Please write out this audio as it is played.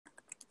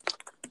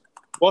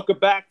Welcome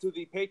back to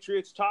the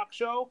Patriots Talk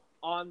Show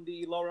on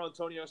the Laura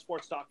Antonio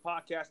Sports Talk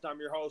Podcast. I'm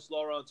your host,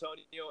 Laura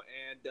Antonio,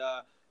 and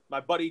my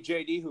buddy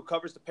JD, who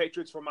covers the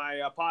Patriots for my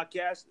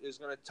podcast, is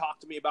going to talk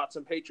to me about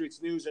some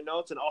Patriots news and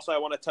notes. And also, I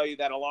want to tell you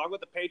that along with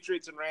the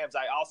Patriots and Rams,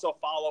 I also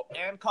follow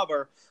and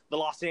cover the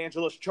Los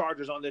Angeles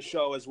Chargers on this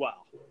show as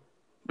well.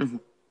 Mm-hmm.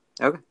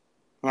 Okay.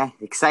 Yeah,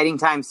 exciting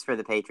times for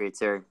the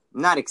Patriots. Or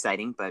not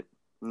exciting, but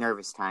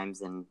nervous times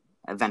and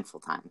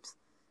eventful times.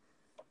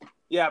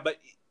 Yeah,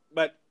 but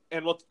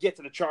and we'll get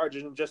to the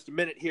Chargers in just a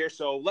minute here.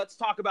 So let's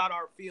talk about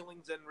our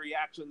feelings and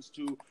reactions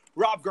to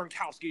Rob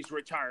Gronkowski's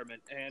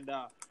retirement. And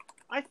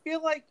I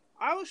feel like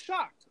I was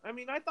shocked. I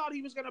mean, I thought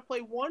he was going to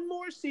play one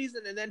more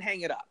season and then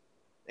hang it up.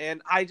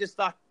 And I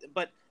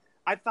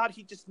thought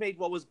he just made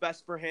what was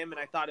best for him. And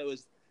I thought it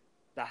was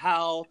the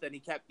health, and he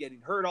kept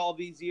getting hurt all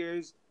these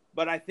years.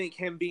 But I think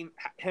him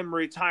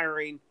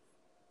retiring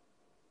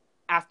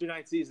after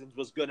 9 seasons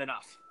was good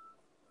enough.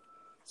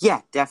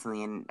 Yeah,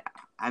 definitely. And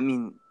I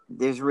mean,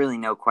 there's really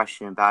no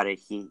question about it.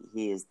 He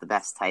is the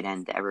best tight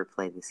end to ever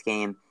play this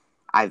game.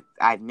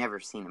 I've never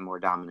seen a more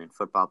dominant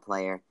football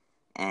player,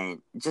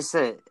 and just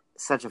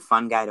such a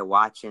fun guy to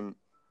watch. And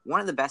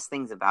one of the best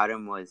things about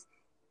him was,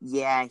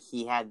 yeah,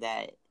 he had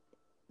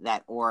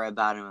that aura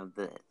about him of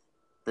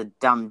the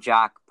dumb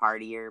jock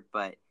partier,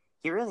 but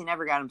he really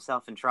never got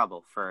himself in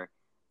trouble for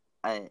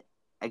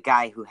a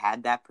guy who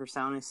had that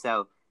persona.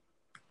 So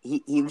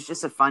he was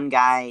just a fun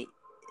guy.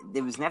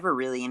 There was never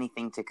really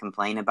anything to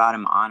complain about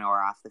him on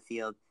or off the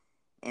field.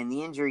 And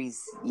the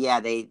injuries, yeah,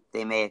 they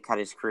may have cut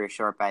his career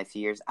short by a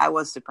few years. I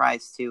was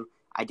surprised, too.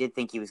 I did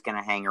think he was going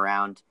to hang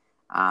around.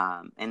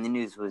 And the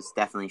news was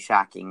definitely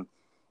shocking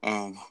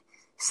and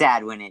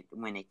sad when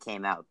it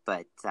came out.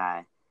 But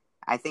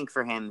I think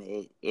for him,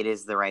 it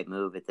is the right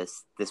move at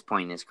this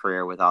point in his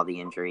career with all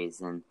the injuries.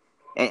 And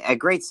a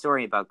great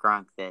story about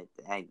Gronk that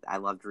I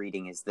loved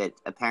reading is that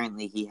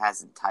apparently he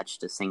hasn't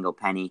touched a single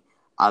penny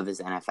of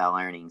his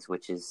NFL earnings,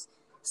 which is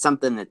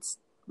something that's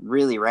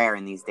really rare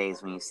in these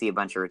days when you see a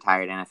bunch of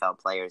retired NFL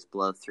players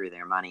blow through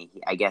their money.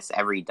 I guess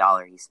every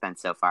dollar he spent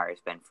so far has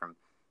been from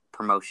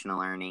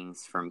promotional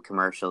earnings, from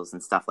commercials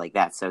and stuff like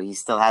that. So he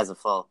still has a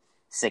full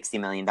 $60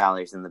 million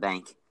in the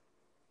bank.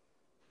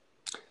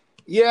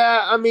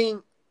 Yeah, I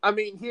mean,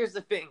 here's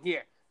the thing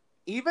here.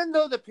 Even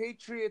though the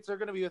Patriots are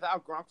going to be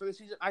without Gronk for the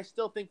season, I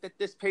still think that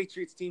this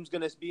Patriots team is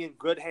going to be in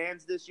good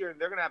hands this year,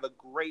 and they're going to have a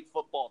great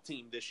football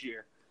team this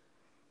year.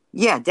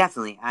 Yeah,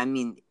 definitely. I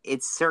mean,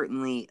 it's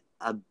certainly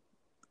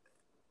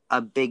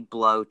a big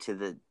blow to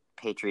the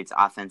Patriots'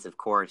 offensive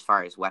core as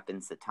far as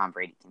weapons that Tom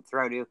Brady can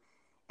throw to.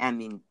 I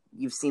mean,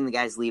 you've seen the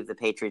guys leave the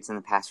Patriots in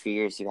the past few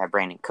years. You have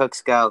Brandon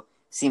Cooks go.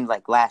 Seemed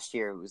like last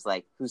year it was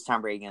like, who's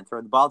Tom Brady going to throw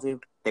the ball to?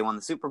 They won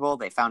the Super Bowl.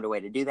 They found a way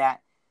to do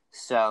that.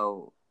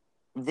 So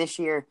this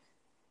year,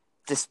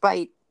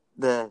 despite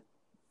the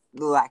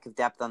lack of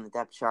depth on the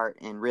depth chart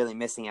and really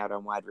missing out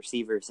on wide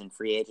receivers in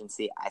free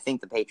agency, I think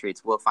the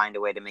Patriots will find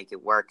a way to make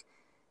it work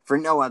for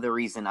no other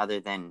reason other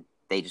than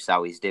they just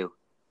always do.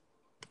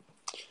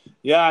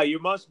 Yeah, you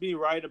must be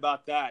right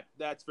about that.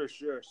 That's for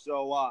sure.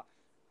 So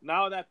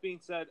now that being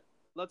said,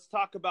 let's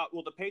talk about,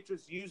 will the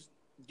Patriots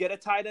get a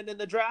tight end in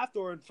the draft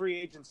or in free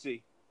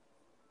agency?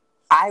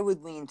 I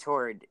would lean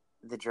toward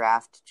the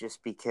draft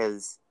just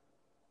because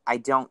I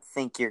don't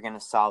think you're going to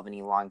solve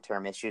any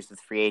long-term issues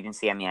with free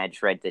agency. I mean, I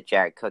just read that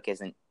Jared Cook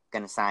isn't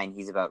going to sign.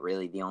 He's about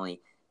really the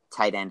only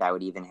tight end I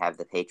would even have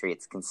the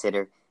Patriots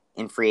consider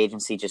in free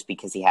agency just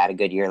because he had a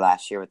good year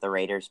last year with the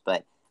Raiders.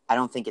 But I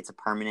don't think it's a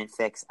permanent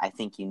fix. I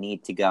think you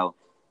need to go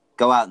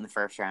out in the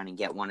first round and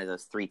get one of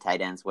those 3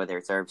 tight ends, whether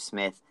it's Irv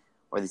Smith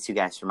or the 2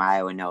 guys from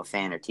Iowa, Noah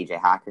Fant or TJ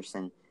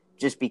Hawkinson,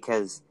 just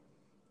because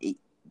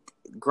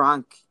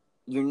Gronk,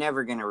 you're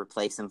never going to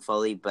replace him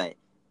fully, but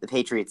the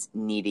Patriots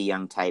need a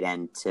young tight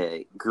end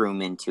to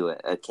groom into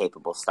a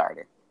capable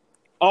starter.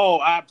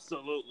 Oh,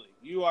 absolutely.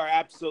 You are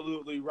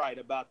absolutely right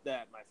about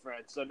that, my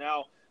friend. So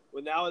now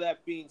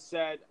that being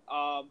said,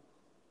 who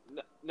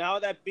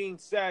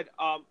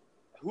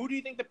do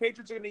you think the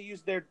Patriots are going to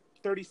use their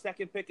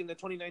 32nd pick in the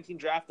 2019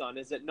 draft on?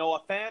 Is it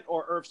Noah Fant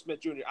or Irv Smith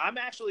Jr.? I'm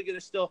actually going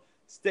to still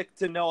stick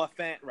to Noah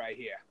Fant right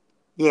here.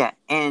 Yeah,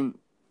 and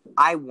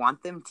I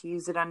want them to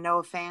use it on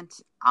Noah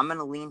Fant. I'm going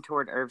to lean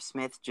toward Irv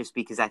Smith just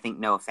because I think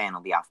Noah Fant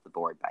will be off the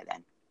board by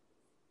then.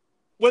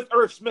 With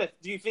Irv Smith,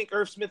 do you think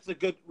Irv Smith's a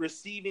good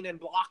receiving and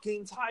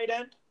blocking tight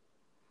end?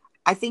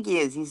 I think he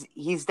is.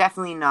 He's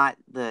definitely not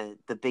the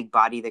big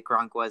body that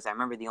Gronk was. I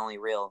remember the only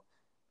real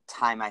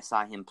time I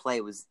saw him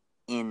play was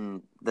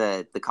in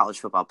the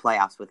college football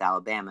playoffs with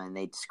Alabama, and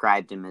they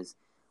described him as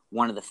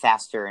one of the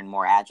faster and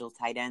more agile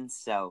tight ends.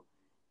 So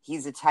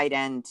he's a tight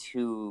end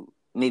who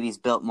maybe he's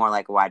built more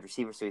like a wide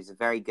receiver, so he's a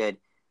very good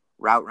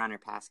route runner,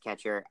 pass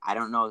catcher. I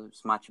don't know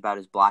as much about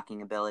his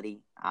blocking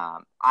ability.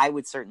 I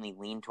would certainly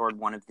lean toward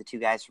one of the 2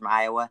 guys from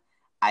Iowa.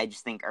 I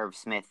just think Irv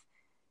Smith,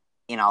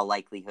 in all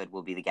likelihood,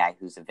 will be the guy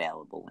who's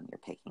available when you're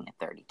picking at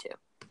 32.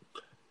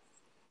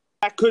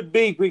 That could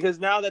be, because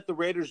now that the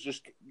Raiders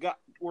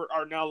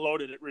are now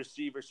loaded at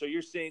receiver, so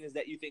you're saying is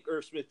that you think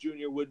Irv Smith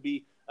Jr. would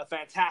be a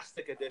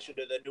fantastic addition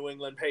to the New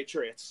England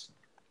Patriots?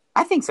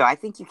 I think so. I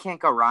think you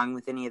can't go wrong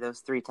with any of those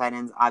three tight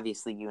ends.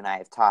 Obviously, you and I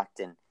have talked,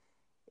 and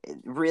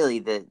really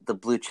the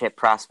blue chip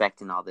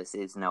prospect in all this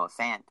is Noah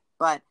Fant.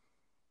 But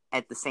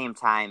at the same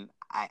time,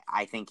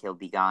 I think he'll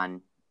be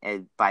gone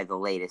by the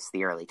latest,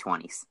 the early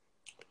 20s.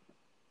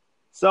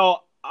 So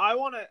I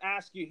want to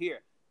ask you here,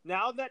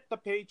 now that the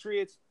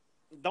Patriots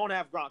don't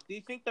have Gronk, do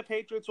you think the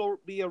Patriots will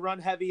be a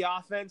run-heavy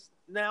offense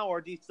now,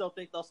 or do you still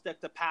think they'll stick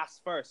to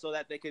pass first so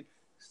that they could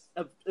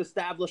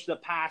establish the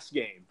pass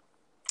game?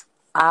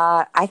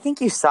 I think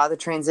you saw the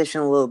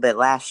transition a little bit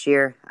last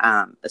year,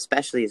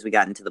 especially as we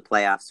got into the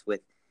playoffs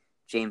with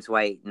James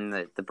White and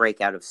the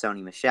breakout of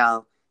Sony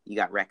Michel. You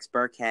got Rex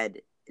Burkhead,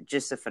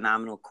 just a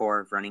phenomenal core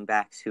of running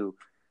backs who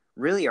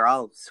really are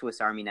all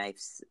Swiss Army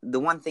knives. The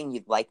one thing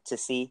you'd like to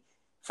see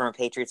from a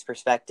Patriots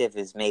perspective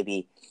is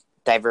maybe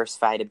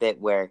diversified a bit,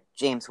 where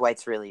James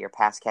White's really your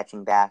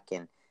pass-catching back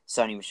and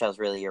Sony Michel's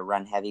really your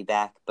run-heavy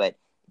back. But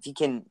if you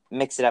can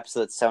mix it up so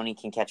that Sony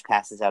can catch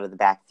passes out of the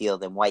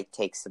backfield and White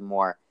takes some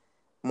more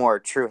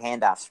true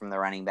handoffs from the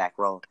running back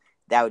role,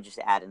 that would just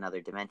add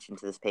another dimension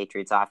to this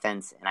Patriots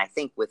offense. And I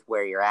think with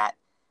where you're at,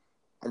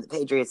 the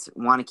Patriots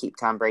want to keep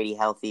Tom Brady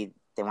healthy.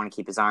 They want to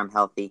keep his arm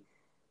healthy.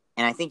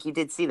 And I think you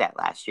did see that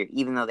last year,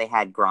 even though they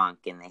had Gronk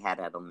and they had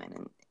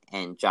Edelman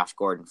and Josh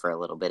Gordon for a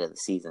little bit of the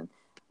season.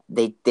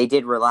 They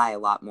did rely a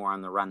lot more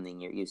on the run than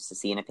you're used to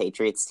seeing a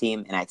Patriots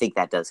team, and I think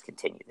that does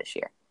continue this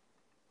year.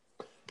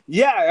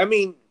 Yeah, I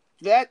mean,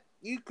 that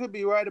you could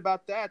be right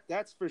about that.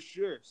 That's for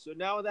sure. So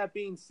now with that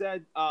being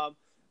said,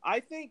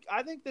 I think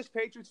this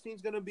Patriots team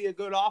is going to be a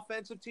good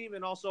offensive team,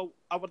 and also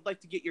I would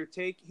like to get your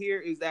take here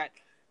is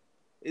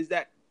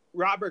that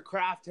Robert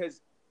Kraft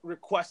has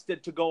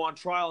requested to go on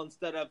trial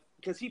instead of,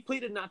 because he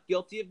pleaded not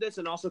guilty of this,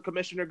 and also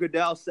Commissioner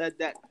Goodell said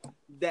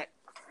that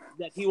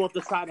he will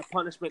decide a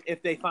punishment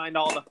if they find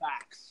all the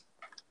facts.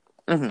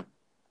 Mm-hmm.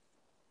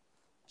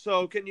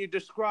 So can you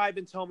describe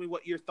and tell me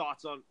what your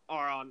thoughts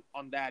are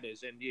on that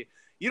is? And you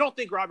don't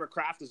think Robert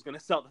Kraft is going to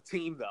sell the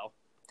team, though?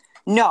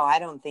 No, I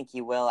don't think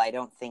he will. I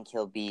don't think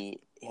he'll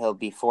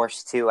be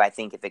forced to. I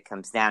think if it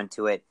comes down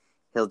to it,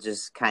 he'll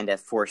just kind of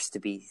forced to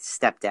be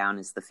stepped down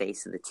as the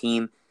face of the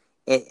team.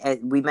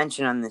 We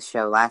mentioned on this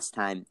show last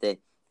time that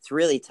it's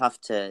really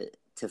tough to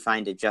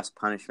find a just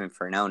punishment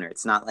for an owner.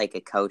 It's not like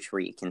a coach where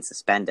you can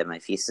suspend him.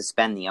 If you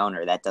suspend the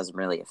owner, that doesn't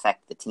really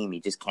affect the team.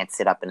 He just can't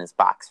sit up in his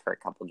box for a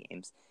couple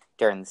games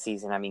during the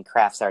season. I mean,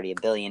 Kraft's already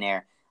a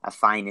billionaire. A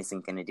fine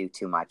isn't going to do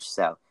too much.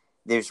 So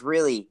there's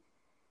really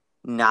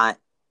not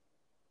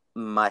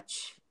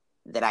much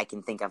that I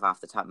can think of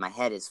off the top of my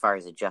head as far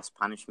as a just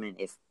punishment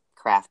if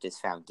Kraft is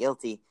found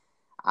guilty,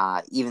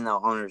 even though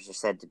owners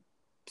are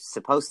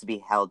supposed to be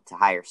held to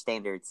higher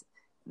standards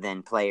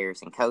than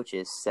players and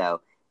coaches.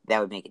 So that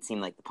would make it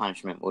seem like the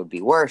punishment would be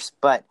worse.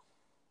 But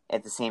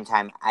at the same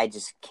time, I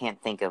just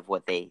can't think of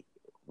what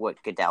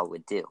Goodell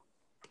would do.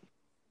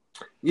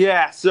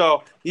 Yeah.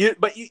 So you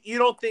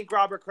don't think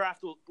Robert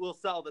Kraft will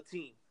sell the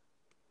team?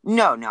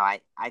 No.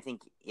 I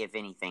think if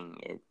anything,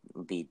 it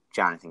would be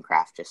Jonathan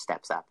Kraft just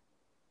steps up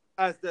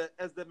as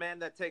the man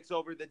that takes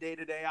over the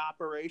day-to-day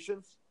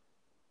operations.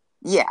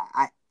 Yeah,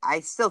 I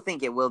still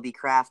think it will be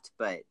Kraft,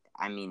 but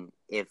I mean,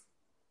 if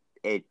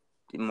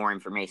more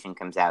information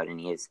comes out and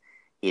he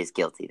is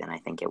guilty, then I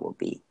think it will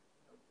be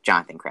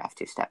Jonathan Kraft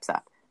who steps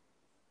up.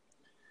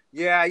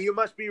 Yeah, you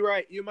must be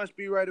right. You must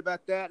be right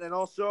about that. And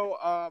also,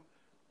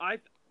 I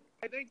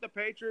think the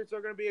Patriots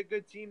are going to be a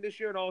good team this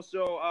year. And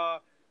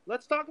also,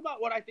 let's talk about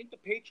what I think the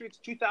Patriots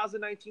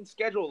 2019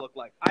 schedule look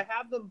like. I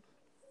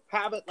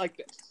have it like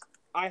this.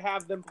 I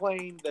have them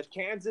playing the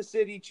Kansas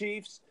City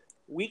Chiefs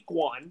week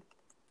 1.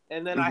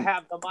 And then I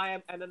have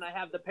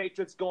the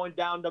Patriots going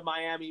down to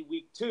Miami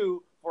week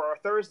 2 for our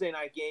Thursday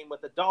night game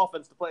with the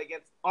Dolphins to play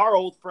against our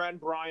old friend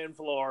Brian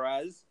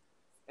Flores.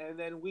 And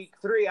then week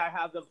 3, I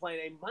have them playing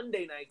a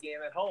Monday night game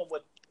at home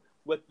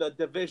with the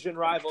division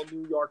rival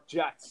New York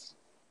Jets.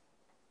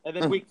 And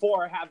then week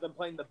 4, I have them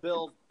playing the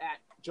Bills at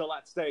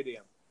Gillette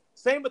Stadium.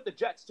 Same with the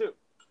Jets too,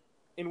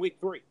 in week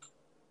 3.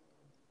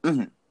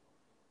 Mm-hmm.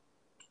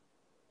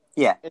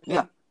 Yeah,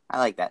 I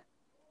like that.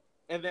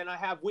 And then I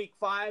have week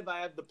 5.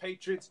 I have the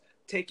Patriots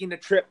taking a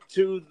trip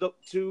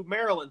to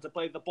Maryland to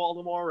play the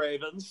Baltimore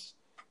Ravens.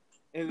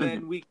 And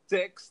then week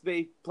 6,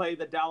 they play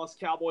the Dallas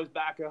Cowboys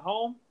back at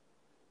home.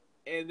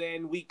 And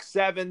then week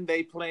 7,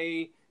 they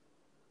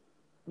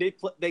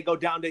go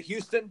down to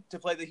Houston to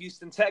play the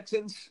Houston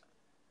Texans.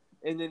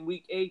 And then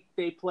week 8,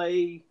 they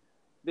play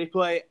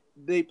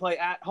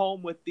at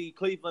home with the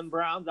Cleveland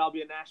Browns. That'll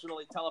be a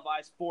nationally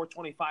televised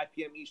 4:25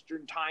 p.m.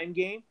 Eastern time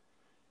game.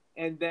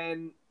 And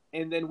then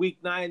week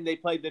 9, they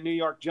play the New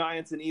York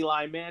Giants and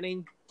Eli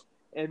Manning.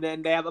 And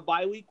then they have a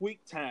bye week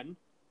 10.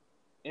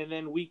 And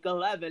then week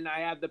 11, I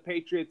have the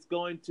Patriots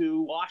going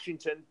to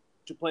Washington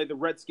to play the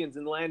Redskins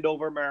in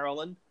Landover,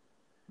 Maryland.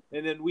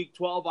 And then week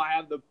 12, I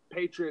have the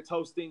Patriots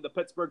hosting the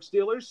Pittsburgh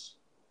Steelers.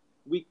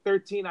 Week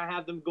 13, I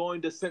have them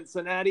going to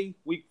Cincinnati.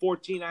 Week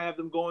 14, I have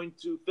them going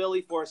to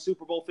Philly for a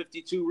Super Bowl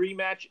 52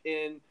 rematch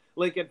in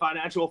Lincoln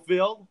Financial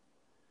Field.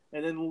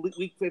 And then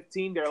week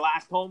 15, their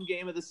last home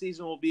game of the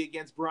season will be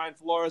against Brian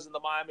Flores and the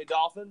Miami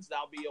Dolphins.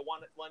 That'll be a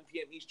 1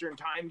 p.m. Eastern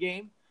time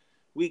game.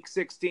 Week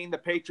 16, the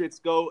Patriots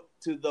go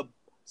to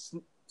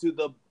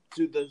the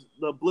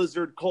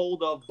blizzard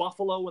cold of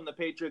Buffalo when the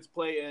Patriots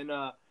play in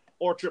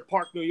Orchard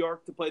Park, New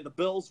York, to play the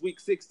Bills week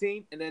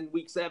 16. And then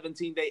week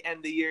 17, they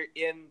end the year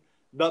in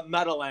the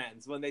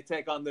Meadowlands when they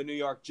take on the New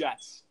York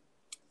Jets.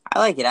 I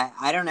like it.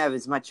 I don't have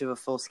as much of a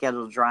full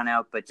schedule drawn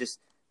out, but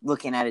just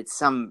looking at it,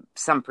 some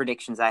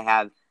predictions I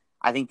have.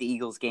 I think the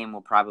Eagles game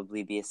will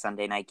probably be a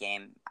Sunday night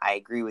game. I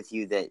agree with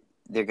you that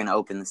they're going to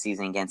open the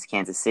season against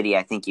Kansas City.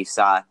 I think you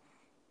saw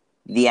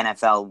the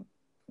NFL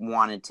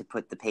wanted to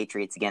put the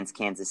Patriots against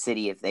Kansas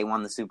City if they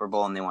won the Super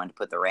Bowl, and they wanted to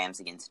put the Rams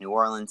against New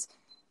Orleans.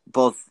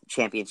 Both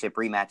championship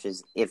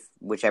rematches, if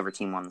whichever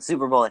team won the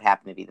Super Bowl, it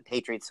happened to be the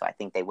Patriots, so I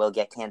think they will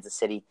get Kansas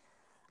City.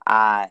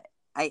 I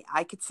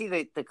could see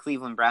the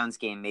Cleveland Browns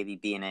game maybe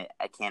being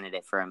a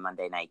candidate for a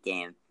Monday night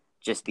game,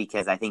 just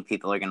because I think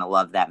people are going to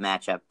love that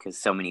matchup because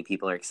so many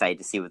people are excited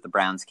to see what the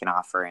Browns can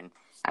offer. And,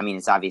 I mean,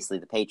 it's obviously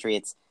the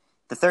Patriots.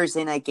 The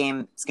Thursday night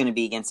game is going to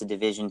be against a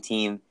division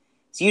team.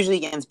 It's usually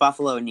against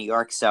Buffalo and New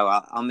York, so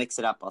I'll mix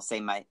it up. I'll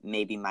say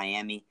maybe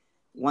Miami.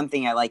 One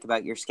thing I like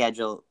about your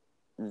schedule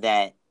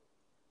that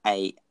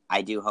I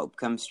do hope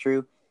comes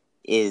true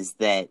is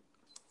that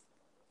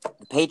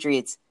the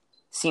Patriots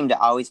seem to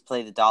always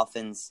play the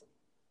Dolphins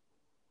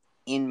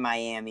in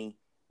Miami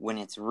when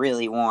it's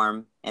really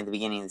warm at the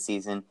beginning of the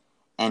season,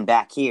 and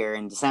back here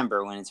in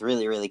December when it's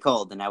really, really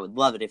cold. And I would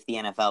love it if the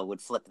NFL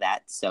would flip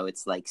that, so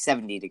it's like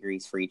 70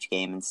 degrees for each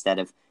game instead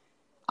of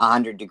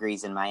 100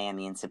 degrees in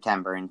Miami in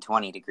September and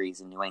 20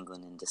 degrees in New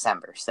England in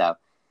December. So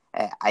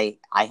I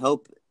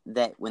hope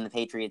that when the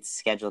Patriots'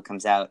 schedule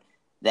comes out,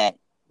 that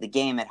the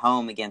game at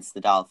home against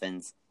the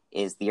Dolphins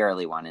is the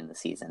early one in the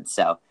season.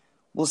 So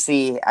we'll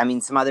see. I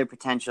mean, some other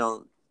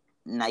potential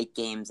night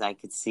games I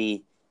could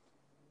see.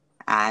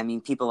 I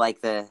mean, people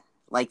like the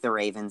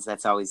Ravens.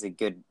 That's always a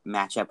good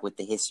matchup with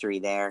the history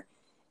there.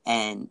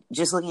 And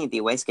just looking at the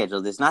away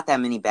schedule, there's not that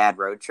many bad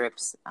road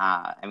trips.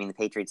 I mean, the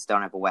Patriots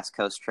don't have a West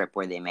Coast trip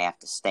where they may have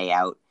to stay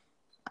out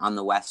on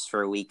the West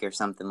for a week or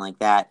something like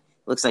that.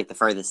 Looks like the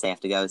furthest they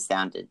have to go is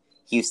down to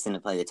Houston to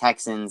play the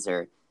Texans,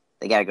 or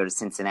they got to go to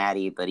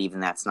Cincinnati, but even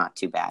that's not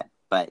too bad.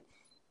 But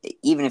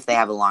even if they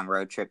have a long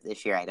road trip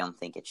this year, I don't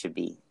think it should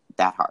be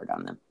that hard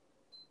on them.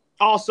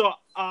 Also,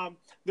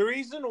 the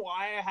reason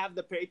why I have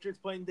the Patriots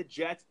playing the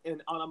Jets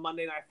on a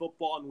Monday Night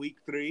Football in Week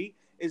 3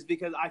 is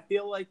because I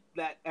feel like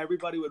that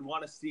everybody would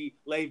want to see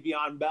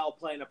Le'Veon Bell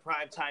playing a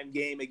primetime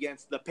game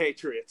against the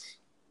Patriots.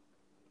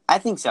 I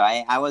think so.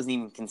 I wasn't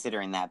even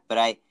considering that, but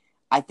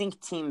I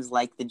think teams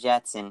like the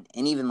Jets and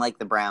even like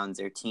the Browns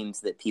are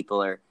teams that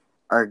people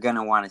are going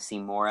to want to see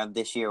more of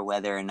this year.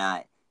 Whether or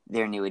not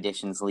their new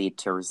additions lead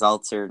to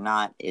results or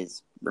not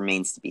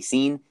remains to be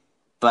seen.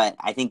 But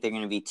I think they're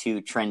going to be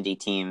two trendy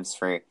teams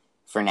for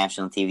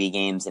national TV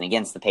games, and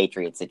against the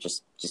Patriots, it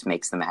just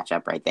makes the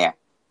matchup right there.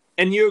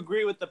 And you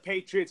agree with the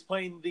Patriots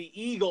playing the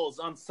Eagles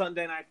on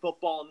Sunday Night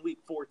Football in Week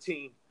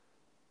 14?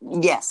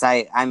 Yes,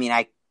 I mean,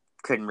 I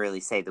couldn't really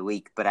say the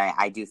week, but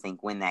I do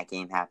think when that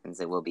game happens,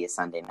 it will be a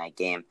Sunday night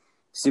game.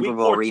 Super Week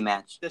Bowl 14,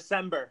 rematch.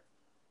 December.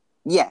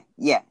 Yeah.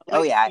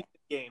 Oh, yeah.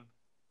 Game.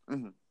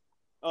 Mm-hmm.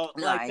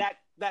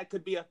 That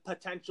could be a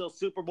potential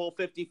Super Bowl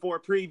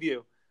 54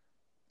 preview.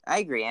 I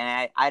agree,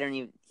 and I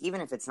don't even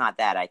if it's not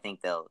that, I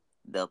think they'll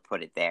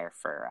put it there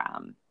for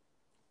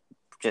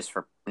just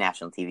for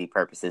national TV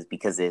purposes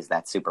because it is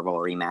that Super Bowl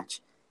rematch.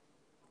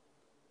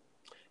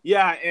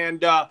 Yeah,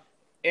 and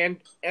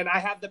I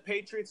have the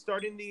Patriots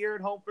starting the year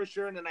at home for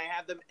sure, and then I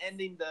have them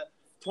ending the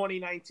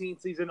 2019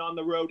 season on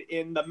the road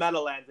in the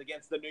Meadowlands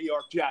against the New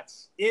York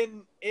Jets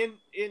in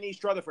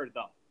East Rutherford,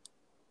 though.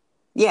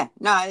 Yeah,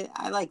 no,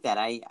 I like that.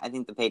 I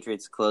think the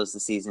Patriots close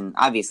the season.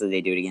 Obviously, they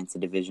do it against a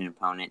division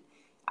opponent.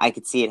 I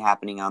could see it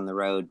happening on the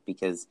road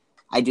because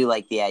I do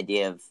like the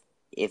idea of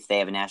if they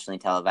have a nationally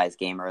televised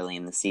game early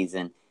in the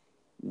season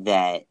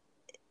that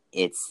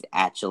it's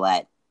at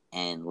Gillette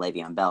and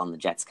Le'Veon Bell and the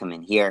Jets come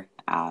in here.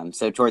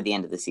 So toward the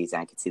end of the season,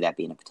 I could see that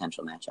being a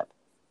potential matchup.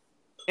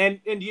 And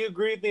do you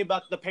agree with me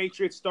about the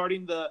Patriots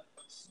playing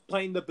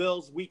the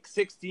Bills Week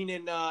 16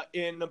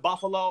 in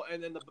Buffalo,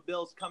 and then the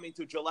Bills coming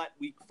to Gillette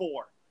Week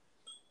 4?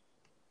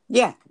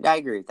 Yeah, I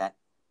agree with that.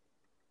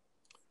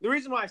 The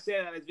reason why I say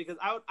that is because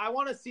I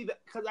want to see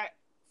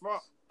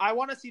I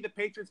want to see the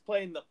Patriots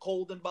play in the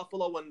cold in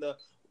Buffalo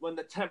when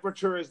the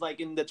temperature is like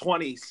in the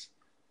 20s.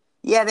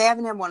 Yeah, they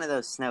haven't had one of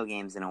those snow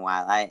games in a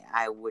while.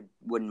 I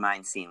wouldn't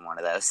mind seeing one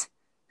of those.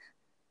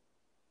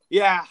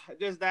 Yeah,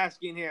 just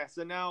asking here.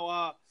 So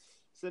now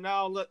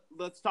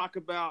let's talk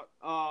about.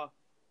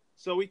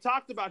 So we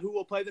talked about who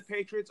will play the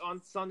Patriots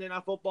on Sunday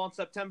Night Football on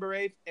September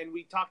 8th, and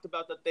we talked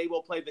about that they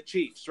will play the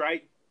Chiefs,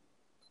 right?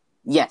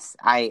 Yes,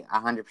 I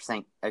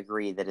 100%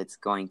 agree that it's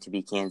going to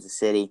be Kansas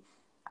City.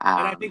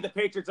 And I think the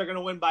Patriots are going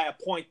to win by a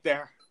point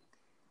there.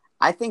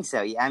 I think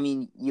so. Yeah, I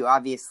mean, you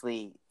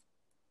obviously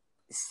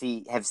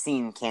have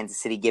seen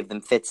Kansas City give them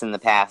fits in the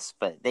past,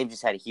 but they've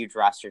just had a huge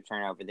roster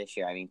turnover this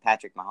year. I mean,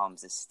 Patrick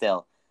Mahomes is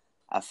still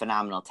a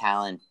phenomenal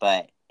talent,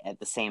 but at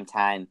the same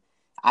time,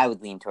 I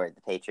would lean toward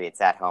the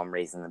Patriots at home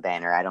raising the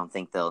banner. I don't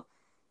think they'll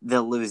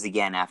lose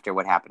again after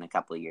what happened a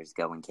couple of years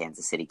ago when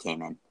Kansas City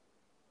came in.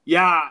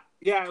 Yeah,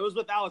 it was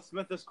with Alex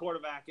Smith as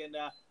quarterback, and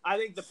I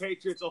think the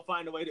Patriots will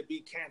find a way to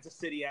beat Kansas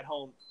City at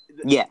home.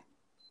 Yeah,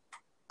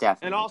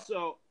 definitely. And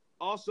also,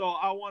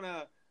 I want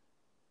to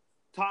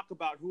talk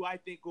about who I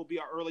think will be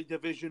our early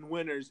division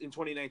winners in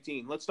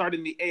 2019. Let's start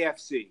in the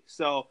AFC.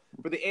 So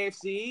for the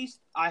AFC East,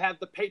 I have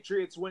the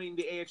Patriots winning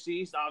the AFC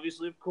East,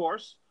 obviously, of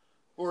course.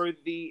 For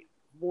the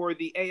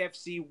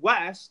AFC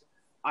West,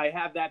 I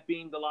have that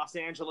being the Los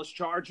Angeles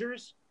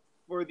Chargers.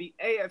 For the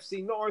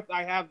AFC North,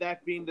 I have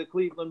that being the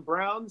Cleveland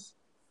Browns.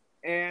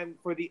 And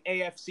for the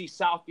AFC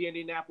South, the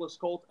Indianapolis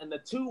Colts. And the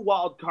 2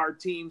 wild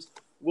card teams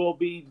will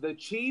be the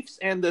Chiefs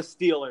and the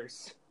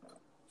Steelers.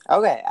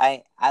 Okay,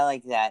 I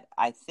like that.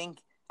 I think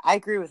I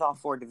agree with all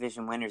 4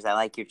 division winners. I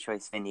like your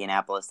choice of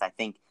Indianapolis. I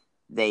think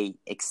they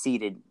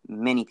exceeded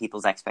many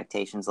people's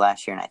expectations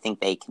last year, and I think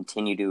they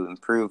continue to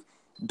improve,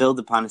 build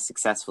upon a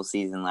successful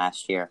season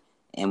last year,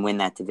 and win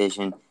that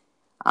division.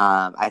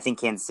 I think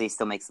Kansas City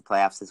still makes the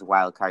playoffs as a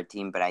wild card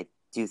team, but I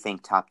do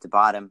think top to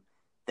bottom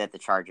that the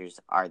Chargers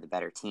are the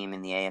better team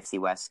in the AFC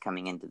West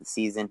coming into the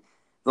season.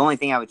 The only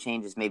thing I would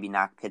change is maybe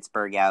knock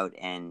Pittsburgh out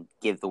and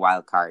give the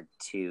wild card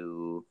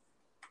to,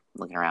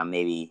 looking around,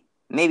 maybe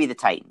the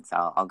Titans.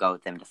 I'll go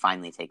with them to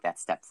finally take that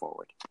step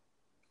forward.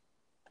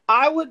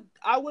 I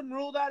wouldn't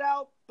rule that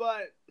out,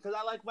 but because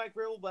I like Mike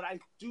Vrabel, but I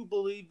do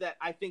believe that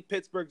I think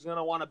Pittsburgh's going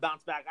to want to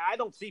bounce back. I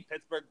don't see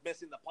Pittsburgh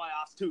missing the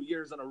playoffs 2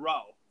 years in a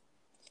row.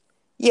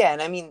 Yeah,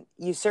 and I mean,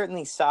 you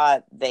certainly saw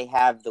they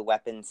have the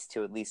weapons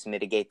to at least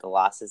mitigate the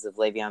losses of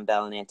Le'Veon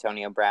Bell and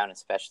Antonio Brown,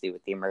 especially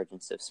with the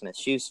emergence of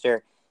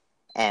Smith-Schuster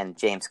and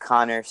James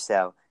Conner.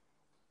 So,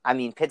 I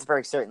mean,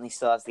 Pittsburgh certainly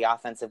still has the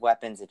offensive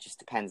weapons. It just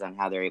depends on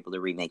how they're able to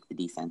remake the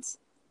defense.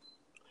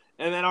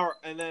 And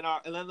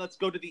then let's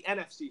go to the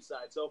NFC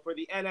side. So for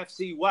the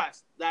NFC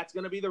West, that's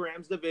going to be the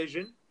Rams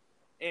division.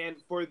 And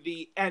for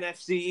the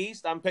NFC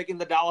East, I'm picking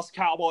the Dallas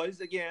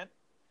Cowboys again.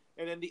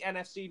 And then the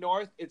NFC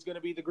North, it's going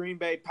to be the Green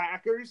Bay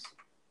Packers.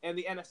 And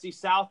the NFC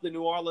South, the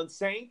New Orleans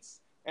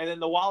Saints. And then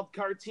the wild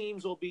card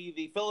teams will be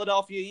the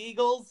Philadelphia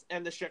Eagles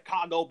and the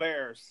Chicago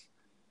Bears.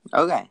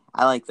 Okay,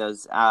 I like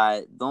those.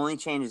 The only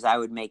changes I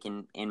would make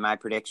in my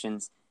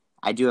predictions,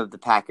 I do have the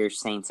Packers,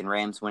 Saints, and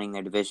Rams winning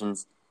their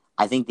divisions.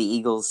 I think the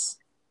Eagles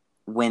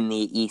win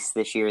the East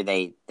this year.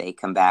 They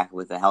come back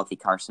with a healthy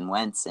Carson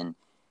Wentz and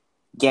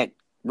get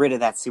rid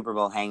of that Super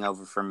Bowl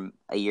hangover from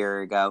a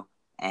year ago.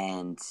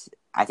 And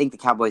I think the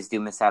Cowboys do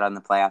miss out on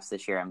the playoffs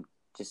this year. I'm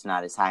just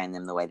not as high on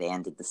them the way they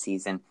ended the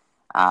season.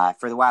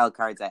 For the wild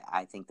cards,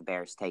 I think the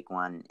Bears take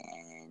one.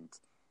 And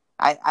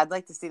I'd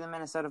like to see the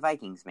Minnesota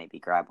Vikings maybe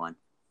grab one.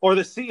 Or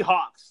the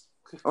Seahawks.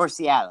 Or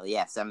Seattle,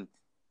 yes.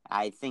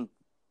 I think,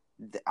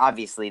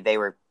 obviously, they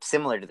were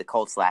similar to the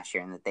Colts last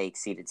year in that they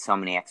exceeded so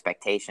many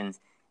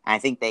expectations. And I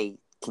think they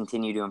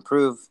continue to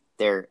improve.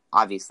 They're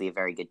obviously a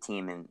very good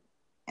team,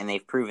 and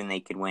they've proven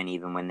they could win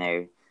even when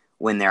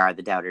there are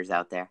the doubters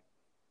out there.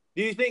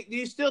 Do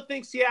you still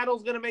think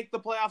Seattle's going to make the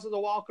playoffs as a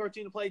wild card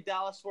team to play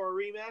Dallas for a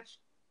rematch?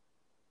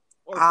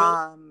 Or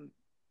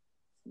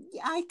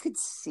yeah, I could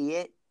see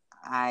it.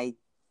 I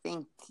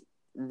think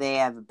they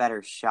have a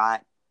better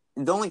shot.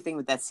 The only thing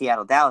with that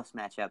Seattle-Dallas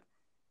matchup,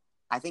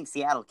 I think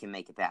Seattle can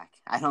make it back.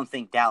 I don't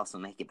think Dallas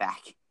will make it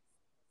back.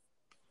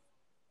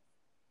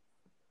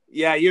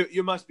 Yeah,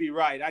 you must be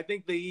right. I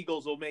think the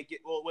Eagles will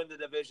win the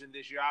division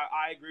this year.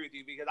 I agree with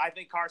you because I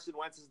think Carson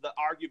Wentz is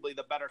arguably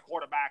the better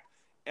quarterback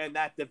in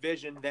that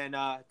division than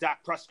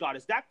Dak Prescott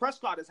is. Dak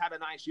Prescott has had a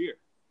nice year.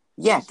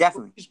 Yeah,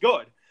 definitely. He's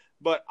good.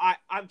 But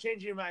I'm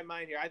changing my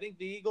mind here. I think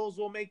the Eagles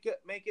will make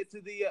it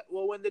to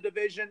will win the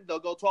division. They'll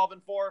go 12-4,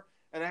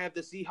 and I have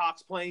the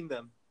Seahawks playing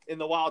them in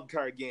the wild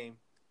card game.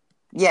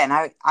 Yeah,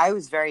 and I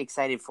was very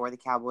excited for the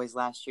Cowboys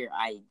last year.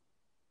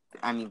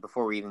 I mean,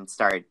 before we even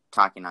started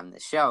talking on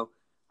this show,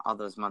 all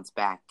those months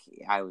back,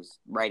 I was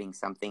writing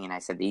something, and I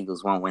said the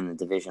Eagles won't win the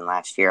division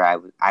last year. I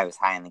was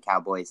high on the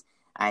Cowboys,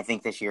 and I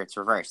think this year it's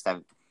reversed.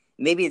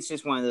 Maybe it's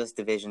just one of those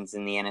divisions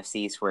in the NFC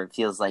East where it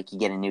feels like you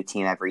get a new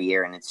team every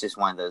year, and it's just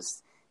one of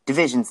those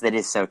divisions that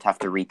is so tough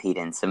to repeat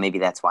in. So maybe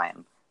that's why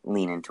I'm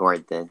leaning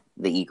toward the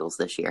Eagles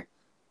this year.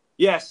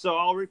 Yes, so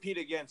I'll repeat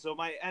again. So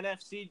my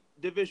NFC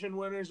division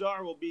winners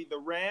will be the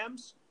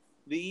Rams,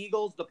 the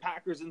Eagles, the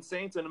Packers, and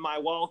Saints, and my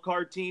wild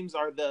card teams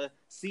are the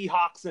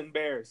Seahawks and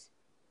Bears.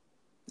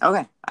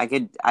 Okay, I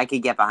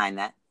could get behind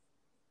that.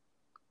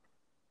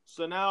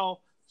 So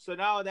now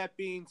that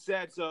being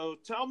said, so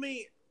tell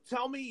me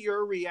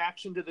your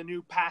reaction to the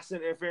new pass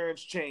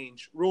interference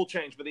rule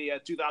change for the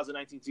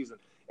 2019 season.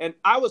 And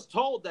I was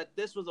told that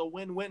this was a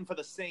win-win for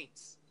the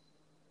Saints.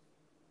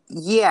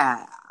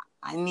 Yeah,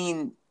 I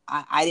mean,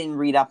 I didn't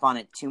read up on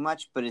it too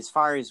much, but as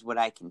far as what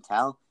I can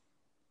tell,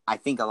 I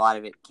think a lot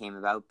of it came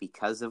about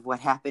because of what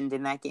happened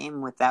in that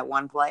game with that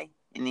one play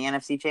in the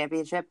NFC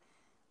Championship.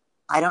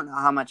 I don't know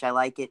how much I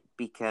like it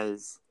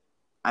because,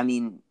 I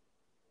mean,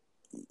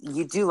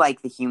 you do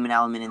like the human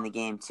element in the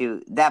game,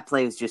 too. That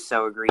play was just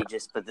so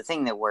egregious, but the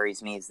thing that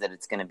worries me is that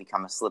it's going to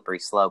become a slippery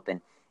slope,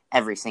 and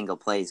every single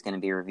play is going to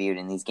be reviewed,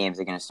 and these games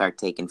are going to start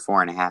taking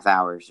 4.5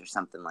 hours or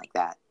something like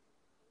that.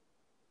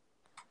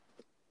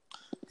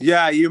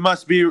 Yeah, you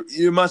must be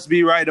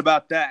right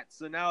about that.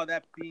 So now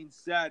that being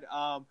said,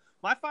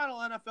 my final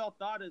NFL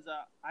thought is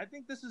I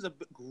think this is a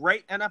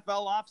great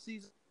NFL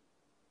offseason,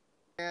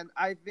 and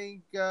I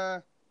think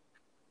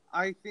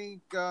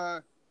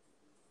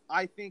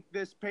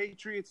this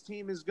Patriots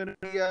team is going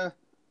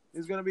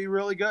to be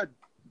really good.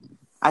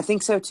 I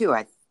think so too.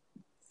 I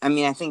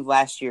think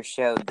last year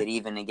showed that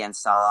even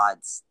against all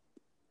odds,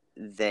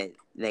 that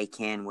they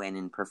can win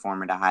and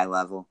perform at a high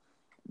level.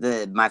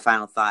 My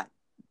final thought,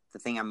 the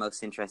thing I'm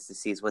most interested to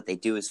see is what they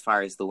do as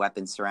far as the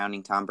weapons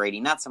surrounding Tom Brady.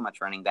 Not so much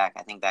running back.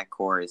 I think that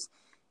core is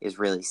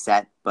really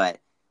set, but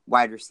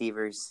wide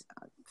receivers,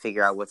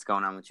 figure out what's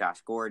going on with Josh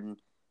Gordon.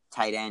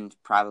 Tight end,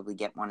 probably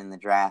get one in the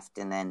draft,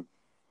 and then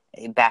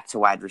back to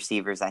wide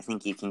receivers. I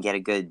think you can get a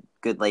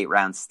good late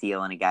round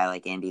steal in a guy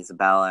like Andy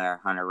Isabella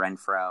or Hunter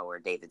Renfrow or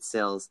David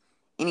Sills.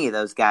 Any of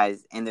those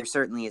guys, and there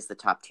certainly is the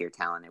top tier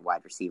talent at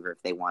wide receiver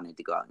if they wanted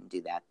to go out and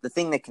do that. The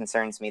thing that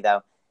concerns me,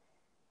 though,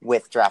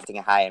 with drafting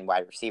a high-end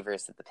wide receiver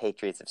is that the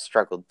Patriots have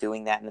struggled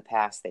doing that in the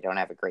past. They don't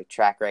have a great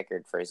track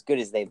record for as good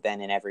as they've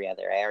been in every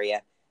other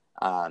area.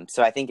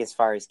 So I think as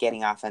far as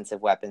getting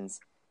offensive weapons,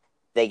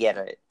 they get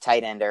a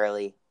tight end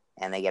early,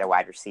 and they get a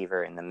wide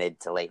receiver in the mid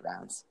to late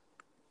rounds.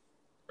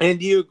 And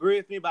do you agree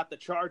with me about the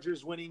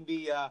Chargers winning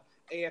the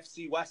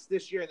AFC West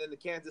this year, and then the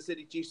Kansas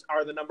City Chiefs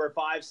are the number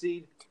 5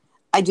 seed?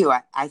 I do.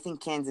 I think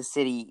Kansas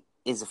City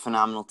is a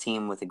phenomenal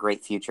team with a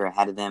great future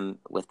ahead of them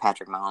with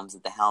Patrick Mahomes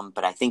at the helm,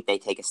 but I think they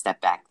take a step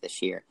back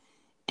this year.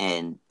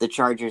 And the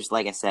Chargers,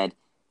 like I said,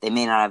 they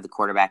may not have the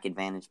quarterback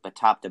advantage, but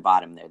top to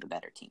bottom, they're the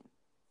better team.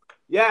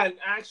 Yeah, and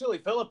actually,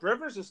 Phillip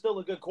Rivers is still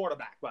a good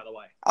quarterback, by the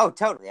way. Oh,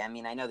 totally. I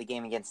mean, I know the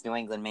game against New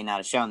England may not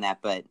have shown that,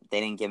 but they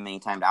didn't give him any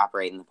time to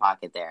operate in the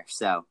pocket there.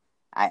 So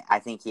I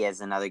think he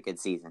has another good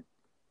season.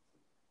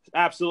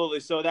 Absolutely.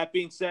 So that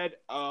being said,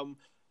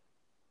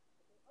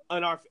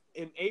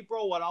 in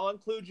April, what I'll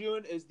include you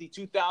in is the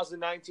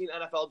 2019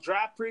 NFL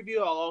Draft preview.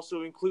 I'll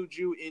also include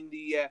you in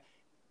the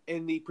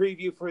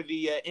preview for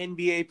the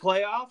NBA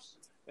playoffs,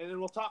 and then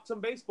we'll talk some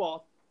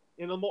baseball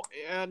in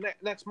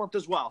next month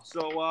as well.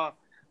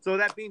 So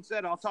that being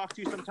said, I'll talk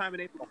to you sometime in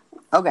April.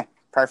 Okay,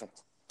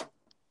 perfect.